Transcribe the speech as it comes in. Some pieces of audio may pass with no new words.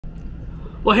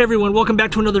Well, hey everyone, welcome back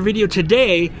to another video.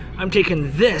 Today, I'm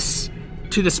taking this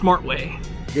to the smart way.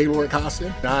 Gaylord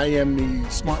Costa. I am the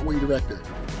Smart Way Director.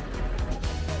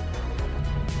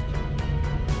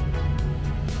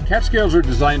 Cat scales are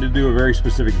designed to do a very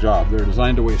specific job. They're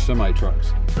designed to weigh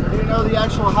semi-trucks. Do you know the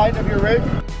actual height of your rig?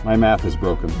 My math is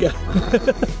broken. Yeah.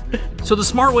 So the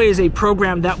Smart Way is a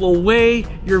program that will weigh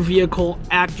your vehicle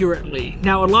accurately.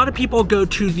 Now, a lot of people go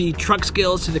to the truck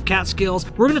scales, to the cat scales.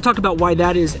 We're going to talk about why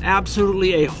that is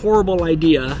absolutely a horrible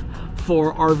idea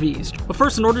for RVs. But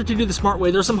first, in order to do the Smart Way,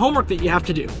 there's some homework that you have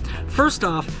to do. First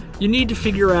off, you need to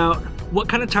figure out what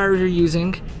kind of tires you're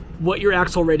using, what your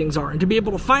axle ratings are. And to be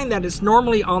able to find that, it's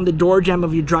normally on the door jamb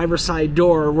of your driver's side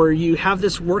door, where you have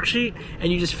this worksheet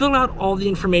and you just fill out all the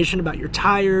information about your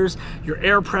tires, your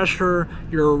air pressure,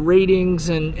 your ratings,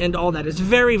 and all that. It's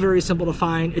very, very simple to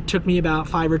find. It took me about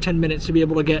 5 or 10 minutes to be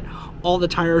able to get all the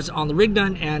tires on the rig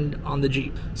done and on the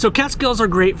Jeep. So cat scales are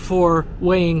great for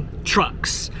weighing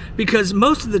trucks, because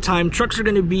most of the time trucks are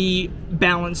going to be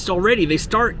balanced already. They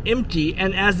start empty,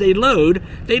 and as they load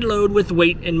with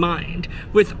weight in mind.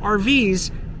 With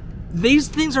RVs, these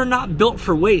things are not built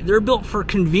for weight. They're built for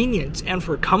convenience and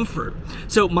for comfort.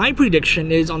 So my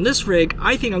prediction is, on this rig,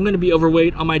 I think I'm going to be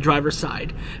overweight on my driver's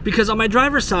side, because on my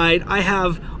driver's side I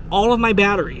have all of my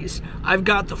batteries. I've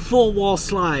got the full wall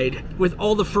slide with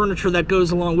all the furniture that goes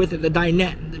along with it, the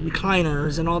dinette, the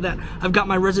recliners and all that. I've got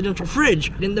my residential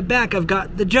fridge. In the back, I've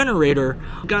got the generator.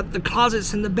 I've got the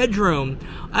closets in the bedroom.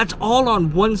 That's all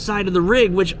on one side of the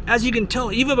rig, which, as you can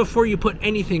tell, even before you put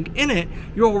anything in it,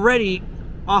 you're already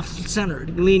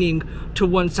off-centered, leaning to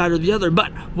one side or the other.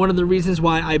 But one of the reasons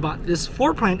why I bought this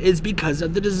floor plan is because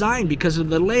of the design, because of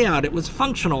the layout. It was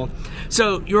functional.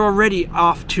 So you're already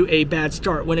off to a bad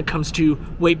start when it comes to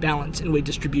weight balance and weight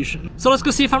distribution. So let's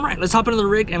go see if I'm right. Let's hop into the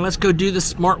rig and let's go do the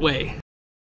Smart Way.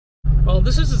 Well,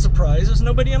 this is a surprise. There's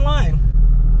nobody in line.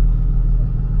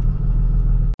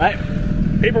 All right,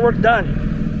 paperwork done.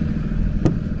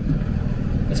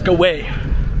 Let's go weigh.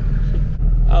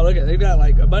 Oh, look at it. They've got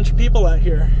like a bunch of people out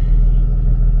here.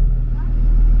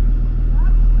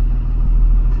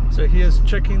 So he is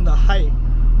checking the height,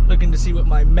 looking to see what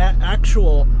my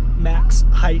actual max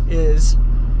height is,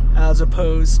 as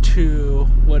opposed to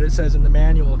what it says in the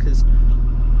manual, because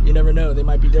you never know, they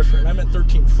might be different. I'm at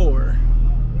 13.4.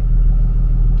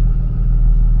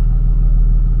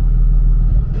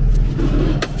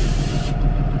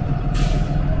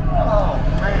 Oh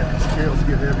man, these scales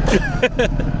get heavy.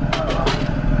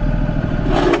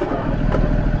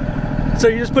 So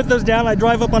you just put those down, I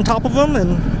drive up on top of them,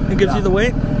 and it gives you the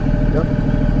weight? Yep.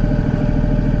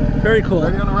 Very cool.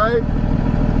 Ready on the right?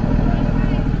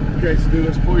 Okay, so dude,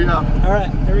 let's pull you up. All right,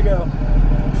 here we go.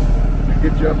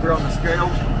 Get you up here on the scale.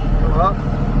 Go up.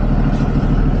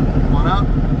 Come on up.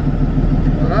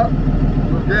 Come up.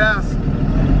 Little gas.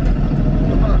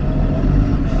 Come on.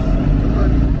 Come on.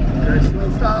 Okay, slow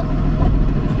stop.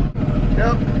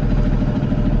 Yep.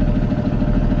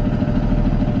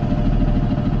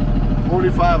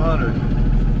 4,500.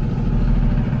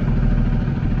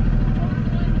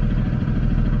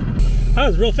 That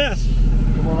was real fast.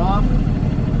 Come on off.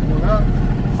 Come on up.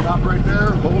 Stop right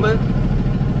there. Hold it.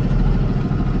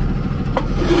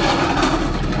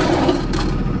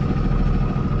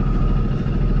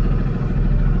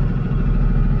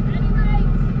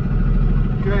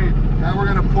 Okay, now we're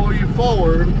going to pull you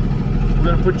forward. We're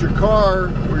going to put your car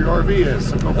where your RV is.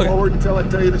 So go forward until I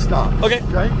tell you to stop. Okay.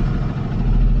 Okay?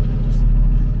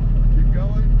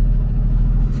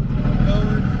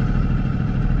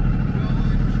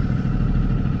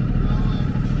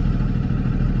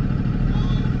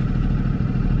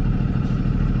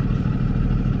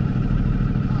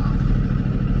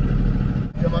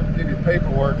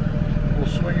 Paperwork, we'll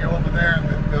swing you over there and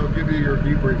then they'll give you your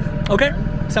debrief. Okay,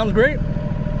 sounds great.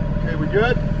 Okay, we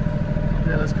good?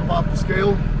 Okay, let's come off the scale.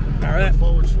 All right.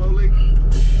 Forward slowly.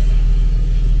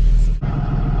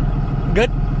 Good?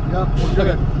 Yep, we're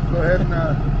good. Go ahead and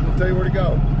we'll tell you where to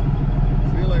go.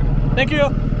 See you later. Thank you.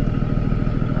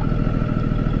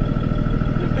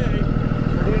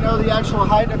 So do you know the actual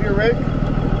height of your rig?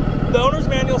 The owner's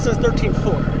manual says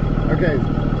 13.4. Okay,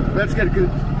 let's get a good.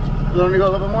 Let me go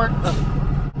a little bit more.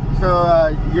 So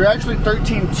you're actually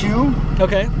 13.2.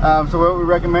 Okay. So what we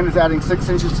recommend is adding 6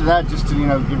 inches to that, just to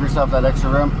give yourself that extra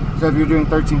room. So if you're doing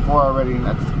 13.4 already,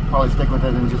 let's probably stick with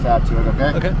it and just add to it.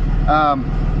 Okay. Okay.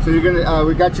 So you're gonna.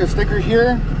 We got your sticker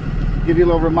here. Give you a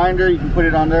little reminder. You can put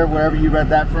it on there wherever you read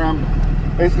that from.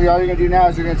 Basically, all you're gonna do now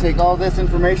is you're gonna take all this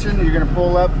information. You're gonna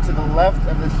pull up to the left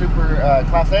of the Super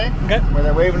Class A. Okay. Where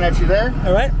they're waving at you there.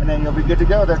 All right. And then you'll be good to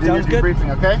go. They'll do your debriefing.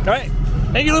 Okay. All right.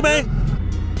 Thank you, Lupe.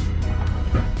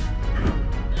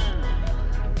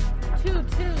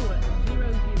 2-2.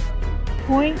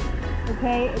 point,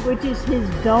 okay, which is his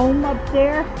dome up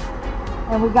there.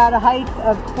 And we got a height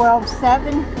of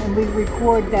 12.7, and we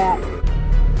record that.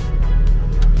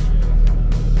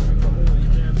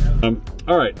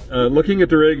 All right, looking at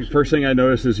the rig, first thing I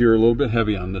notice is you're a little bit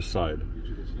heavy on this side.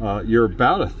 You're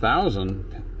about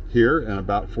 1,000 here and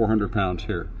about 400 pounds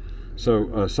here.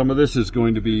 So some of this is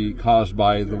going to be caused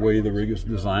by the way the rig is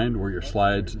designed, where your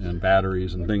slides and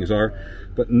batteries and things are.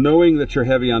 But knowing that you're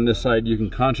heavy on this side, you can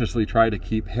consciously try to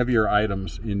keep heavier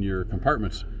items in your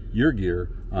compartments, your gear,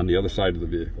 on the other side of the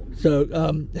vehicle.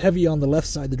 So heavy on the left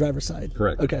side, the driver's side.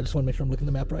 Correct. Okay, I just want to make sure I'm looking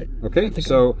at the map right. Okay,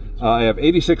 so I have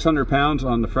 8,600 pounds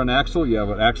on the front axle. You have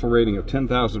an axle rating of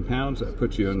 10,000 pounds. That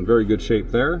puts you in very good shape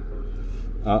there.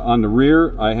 On the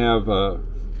rear, I have,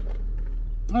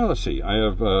 let's see, I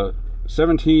have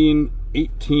 17,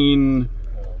 18,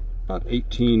 about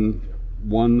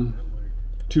 18.1,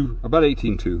 2, about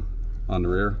 18.2 on the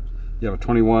rear. You have a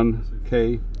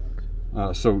 21K.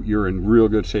 So you're in real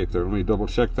good shape there. Let me double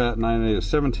check that. 9A is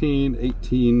 17,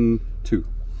 18.2.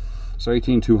 So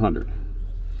 18,200.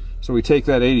 So we take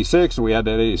that 86, and we add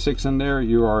that 86 in there.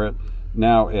 You are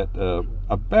now at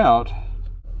about,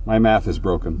 my math is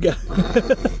broken. Yeah.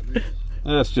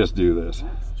 Let's just do this.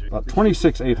 About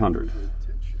 26,800.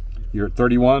 You're at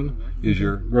 31 is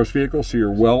your gross vehicle, so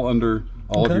you're well under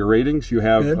all of your ratings. You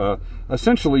have,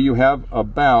 essentially, you have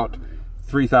about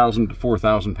 3,000 to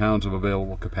 4,000 pounds of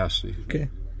available capacity. Okay.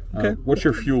 What's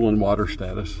your fuel and water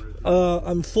status?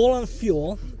 I'm full on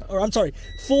fuel, or I'm sorry,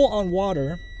 full on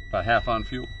water. About half on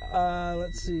fuel?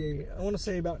 Let's see. I want to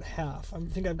say about half. I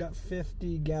think I've got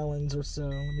 50 gallons or so.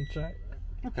 Let me check.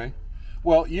 Okay.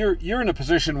 Well, you're in a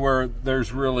position where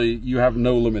there's really, you have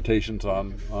no limitations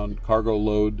on cargo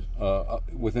load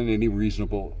within any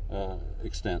reasonable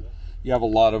extent. You have a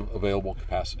lot of available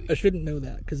capacity. I shouldn't know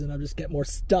that, because then I'll just get more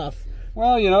stuff.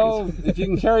 Well, you know, if you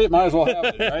can carry it, might as well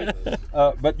have it,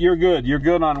 right? But you're good. You're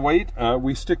good on weight.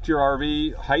 We stick to your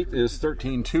RV. Height is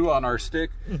 13.2 on our stick.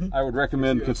 I would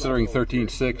recommend considering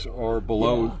 13.6 or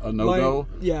below a no-go.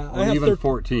 I have even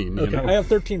 14. Okay, you know? I have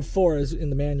 13.4 as in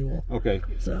the manual. Okay.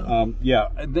 So. Yeah,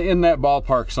 in that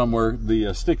ballpark somewhere.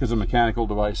 The stick is a mechanical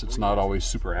device. It's not always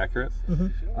super accurate.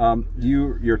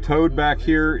 Your towed back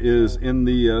here is in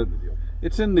the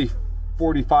it's in the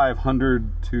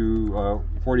 4,500 to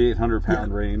 4,800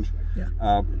 pound range.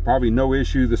 Probably no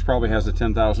issue. This probably has a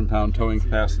 10,000 pound towing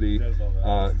capacity,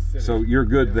 so you're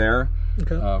good there.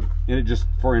 Okay. And it just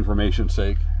for information's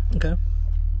sake. Okay.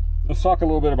 Let's talk a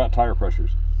little bit about tire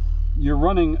pressures. You're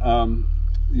running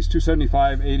these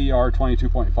 275 ADR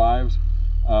 22.5s.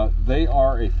 They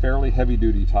are a fairly heavy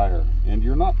duty tire, and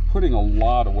you're not putting a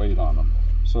lot of weight on them.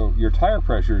 So your tire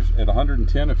pressures at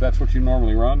 110, if that's what you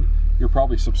normally run, you're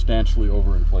probably substantially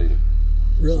overinflated.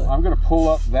 Really? So I'm going to pull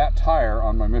up that tire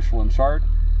on my Michelin chart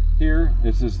here.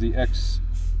 This is the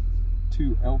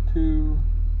X2L2.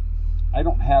 I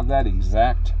don't have that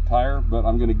exact tire, but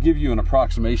I'm going to give you an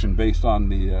approximation based on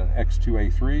the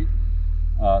X2A3.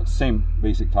 Same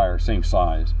basic tire, same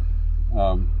size.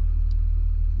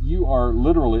 You are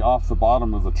literally off the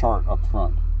bottom of the chart up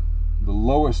front. The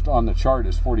lowest on the chart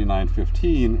is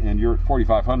 49.15, and you're at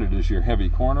 4,500 is your heavy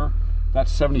corner. That's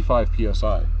 75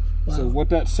 PSI. Wow. So what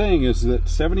that's saying is that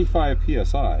 75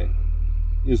 PSI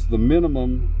is the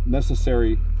minimum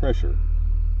necessary pressure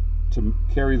to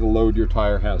carry the load your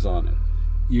tire has on it.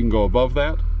 You can go above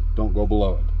that, don't go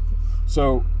below it.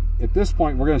 So at this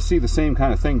point, we're going to see the same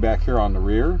kind of thing back here on the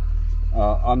rear.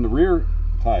 On the rear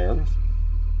tires,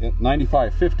 at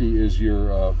 95.50 is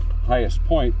your highest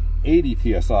point.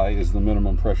 80 PSI is the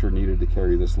minimum pressure needed to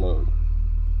carry this load.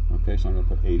 Okay, so I'm going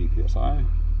to put 80 PSI.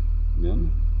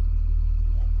 In.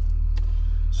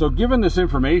 So given this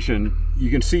information,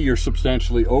 you can see you're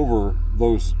substantially over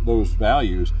those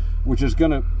values, which is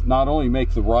going to not only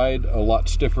make the ride a lot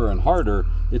stiffer and harder,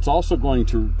 it's also going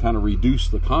to kind of reduce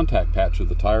the contact patch of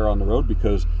the tire on the road,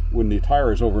 because when the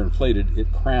tire is overinflated,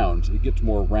 it crowns, it gets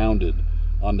more rounded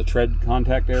on the tread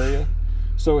contact area.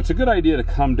 So it's a good idea to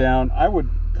come down. I would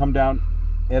come down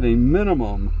at a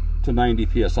minimum to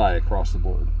 90 PSI across the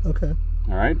board. Okay.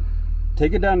 All right.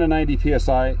 Take it down to 90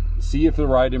 PSI, see if the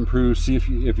ride improves, see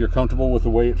if you're comfortable with the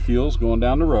way it feels going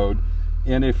down the road.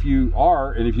 And if you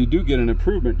are, and if you do get an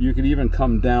improvement, you can even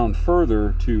come down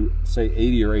further to, say,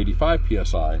 80 or 85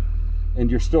 PSI,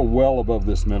 and you're still well above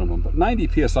this minimum. But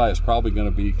 90 PSI is probably going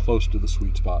to be close to the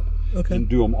sweet spot. Okay. And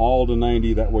do them all to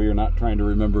 90, that way you're not trying to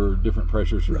remember different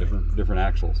pressures for different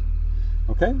axles.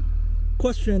 Okay?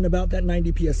 Question about that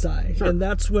 90 PSI, Sure. and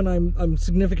that's when I'm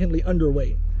significantly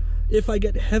underweight. If I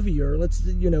get heavier,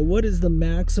 what is the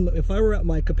maximum? If I were at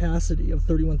my capacity of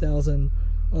 31,000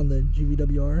 on the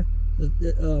GVWR,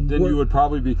 Then you would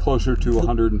probably be closer to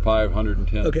 105,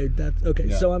 110. Okay, that's okay.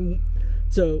 Yeah.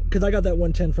 So because I got that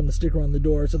 110 from the sticker on the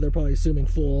door, so they're probably assuming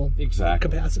full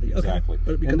capacity. Exactly.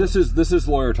 Okay. And this is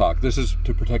lawyer talk. This is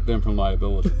to protect them from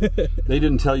liability. They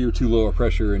didn't tell you too low a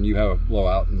pressure and you have a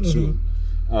blowout and sue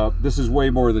them. This is way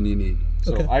more than you need.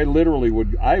 So I literally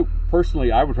would. I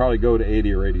would probably go to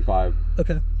 80 or 85.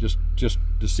 Okay. Just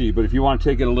to see. But if you want to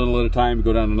take it a little at a time,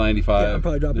 go down to 95. Yeah, I'll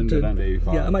probably drop it to, down to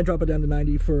 85. Yeah, I might drop it down to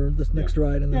 90 for this next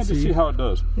ride and then to see how it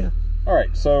does. Yeah. All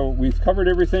right, so we've covered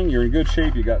everything. You're in good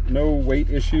shape. You got no weight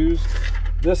issues.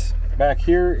 This back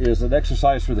here is an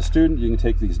exercise for the student. You can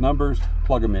take these numbers,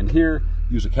 plug them in here,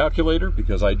 use a calculator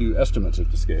because I do estimates at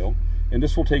the scale, and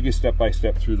this will take you step by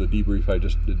step through the debrief I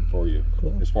just did for you.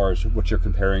 Cool. As far as what you're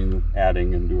comparing,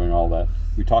 adding, and doing all that.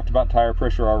 We talked about tire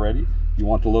pressure already. You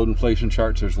want the load inflation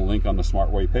charts, there's a link on the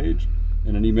SmartWay page,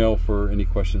 and an email for any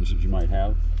questions that you might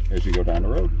have as you go down the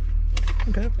road.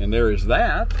 Okay. And there is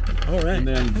that. All right. And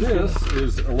then this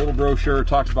is a little brochure,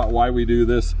 talks about why we do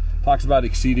this, talks about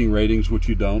exceeding ratings, which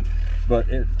you don't, but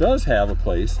it does have a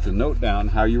place to note down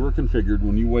how you were configured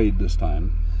when you weighed this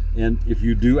time. And if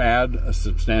you do add a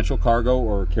substantial cargo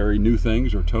or carry new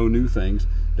things or tow new things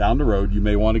down the road, you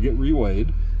may want to get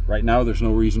reweighed. Right now, there's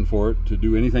no reason for it to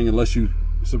do anything unless you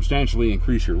substantially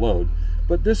increase your load.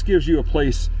 But this gives you a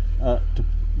place to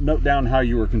note down how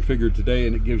you were configured today,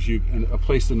 and it gives you a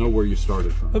place to know where you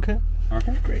started from. Okay.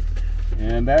 Okay, great.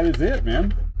 And that is it,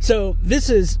 man. So this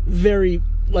is very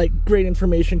great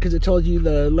information because it tells you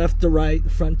the left to right,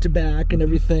 front to back, and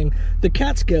everything. The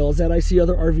cat scales that I see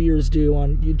other RVers do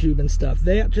on YouTube and stuff,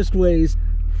 that just weighs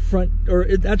front, or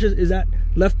is that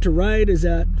left to right? Is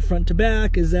that front to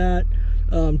back? Is that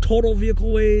total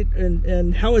vehicle weight?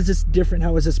 And how is this different?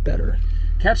 How is this better?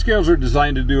 Cat scales are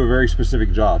designed to do a very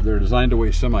specific job. They're designed to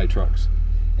weigh semi-trucks.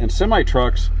 And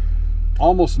semi-trucks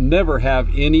almost never have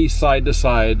any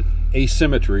side-to-side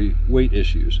asymmetry weight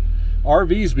issues.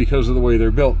 RVs, because of the way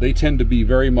they're built, they tend to be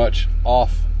very much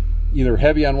off, either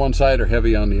heavy on one side or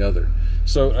heavy on the other.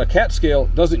 So a cat scale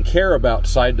doesn't care about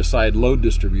side-to-side load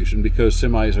distribution because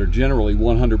semis are generally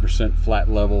 100% flat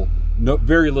level,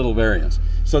 very little variance.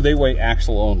 So they weigh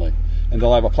axle only. And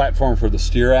they'll have a platform for the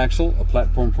steer axle, a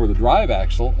platform for the drive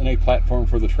axle, and a platform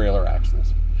for the trailer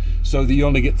axles. So that you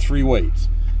only get 3 weights.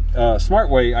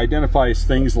 SmartWay identifies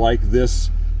things like this,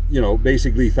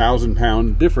 basically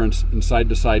 1,000-pound difference in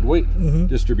side-to-side weight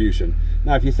distribution.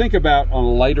 Now, if you think about on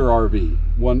a lighter RV,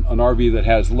 an RV that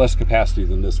has less capacity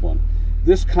than this one,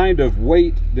 this kind of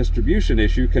weight distribution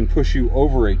issue can push you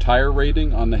over a tire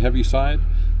rating on the heavy side.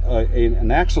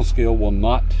 An axle scale will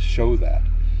not show that,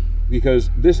 because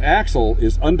this axle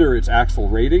is under its axle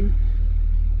rating,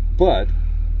 but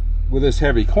with this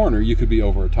heavy corner, you could be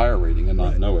over a tire rating and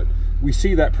not know it. We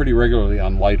see that pretty regularly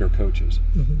on lighter coaches.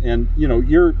 And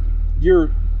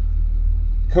your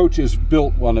coach is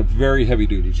built on a very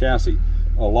heavy-duty chassis.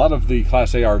 A lot of the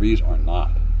Class A RVs are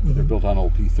not. They're built on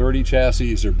old P30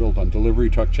 chassis, they're built on delivery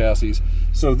truck chassis.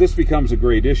 So this becomes a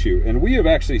great issue. And we have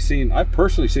actually seen, I've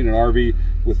personally seen an RV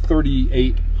with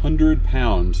 3,800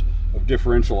 pounds of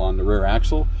differential on the rear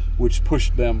axle, which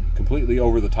pushed them completely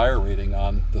over the tire rating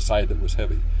on the side that was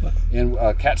heavy. Wow.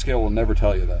 And cat scale will never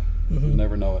tell you that. You'll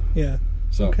never know it. Yeah.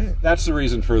 So that's the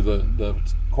reason for the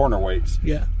corner weights.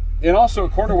 Yeah. And also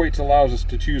corner weights allows us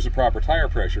to choose the proper tire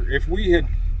pressure. If we had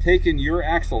taken your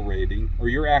axle rating or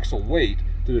your axle weight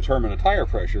to determine a tire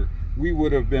pressure, we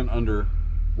would have been under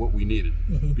what we needed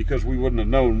because we wouldn't have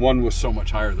known one was so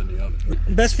much higher than the other.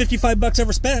 Best $55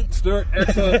 ever spent. Stuart,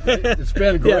 excellent. It's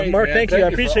been great. Yeah, Mark, thank you. I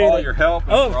appreciate all your help.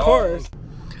 Oh, of course.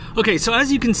 Okay, so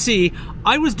as you can see,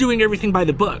 I was doing everything by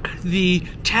the book. The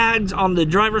tags on the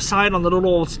driver's side on the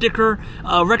little sticker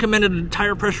recommended a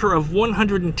tire pressure of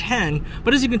 110,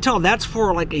 but as you can tell, that's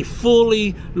for a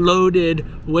fully loaded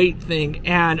weight thing,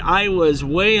 and I was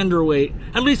way underweight,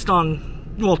 at least on,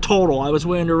 total, I was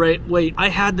way underweight. I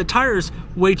had the tires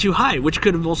way too high, which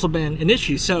could have also been an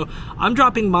issue. So I'm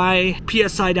dropping my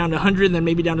PSI down to 100, then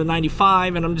maybe down to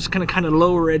 95, and I'm just gonna kind of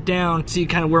lower it down, see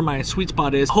kind of where my sweet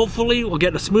spot is. Hopefully we'll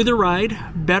get a smoother ride,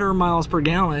 better miles per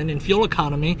gallon and fuel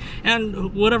economy,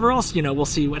 and whatever else, we'll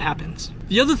see what happens.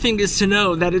 The other thing is to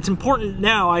know that it's important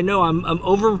now. I know I'm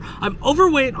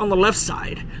overweight on the left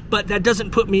side, but that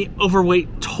doesn't put me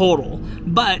overweight total.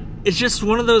 But it's just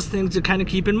one of those things to kind of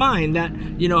keep in mind that,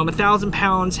 I'm 1,000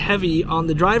 pounds heavy on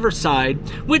the driver's side,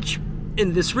 which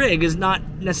in this rig is not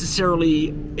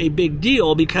necessarily a big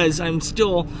deal because I'm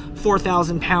still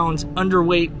 4,000 pounds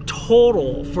underweight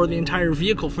total for the entire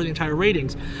vehicle, for the entire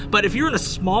ratings. But if you're in a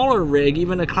smaller rig,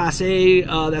 even a Class A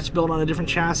that's built on a different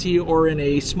chassis, or in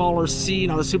a smaller C,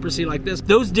 not a Super C like this,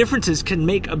 those differences can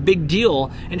make a big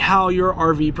deal in how your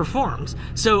RV performs.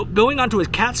 So going onto a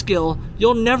cat scale,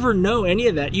 you'll never know any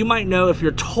of that. You might know if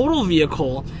your total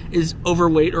vehicle is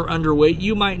overweight or underweight.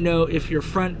 You might know if your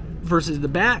front versus the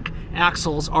back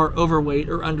axles are overweight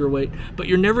or underweight, but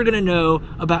you're never going to know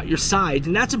about your sides.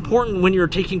 And that's important when you're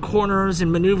taking corners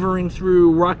and maneuvering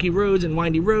through rocky roads and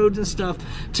windy roads and stuff,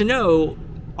 to know,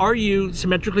 are you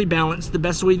symmetrically balanced the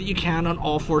best way that you can on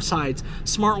all four sides?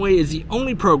 SmartWeigh is the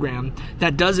only program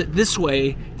that does it this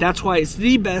way. That's why it's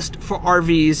the best for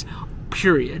RVs,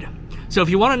 period. So if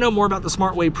you want to know more about the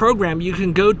SmartWeigh program, you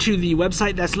can go to the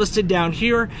website that's listed down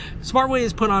here. SmartWeigh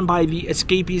is put on by the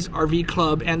Escapees RV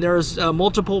Club, and there's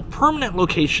multiple permanent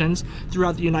locations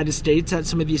throughout the United States at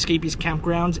some of the Escapees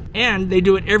campgrounds, and they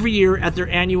do it every year at their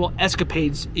annual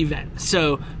Escapades event.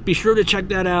 So be sure to check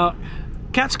that out.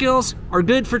 Cat scales are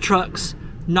good for trucks,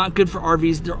 not good for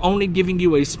RVs. They're only giving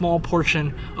you a small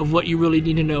portion of what you really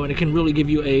need to know, and it can really give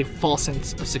you a false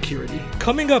sense of security.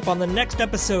 Coming up on the next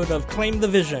episode of Claim the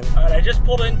Vision. All right, I just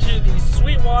pulled into the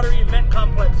Sweetwater event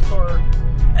complex for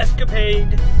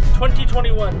Escapade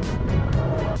 2021.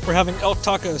 We're having elk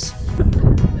tacos.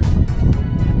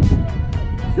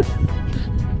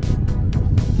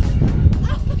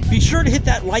 Be sure to hit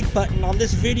that like button on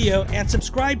this video and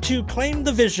subscribe to Claim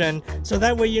the Vision so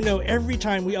that way you know every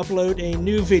time we upload a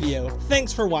new video.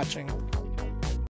 Thanks for watching.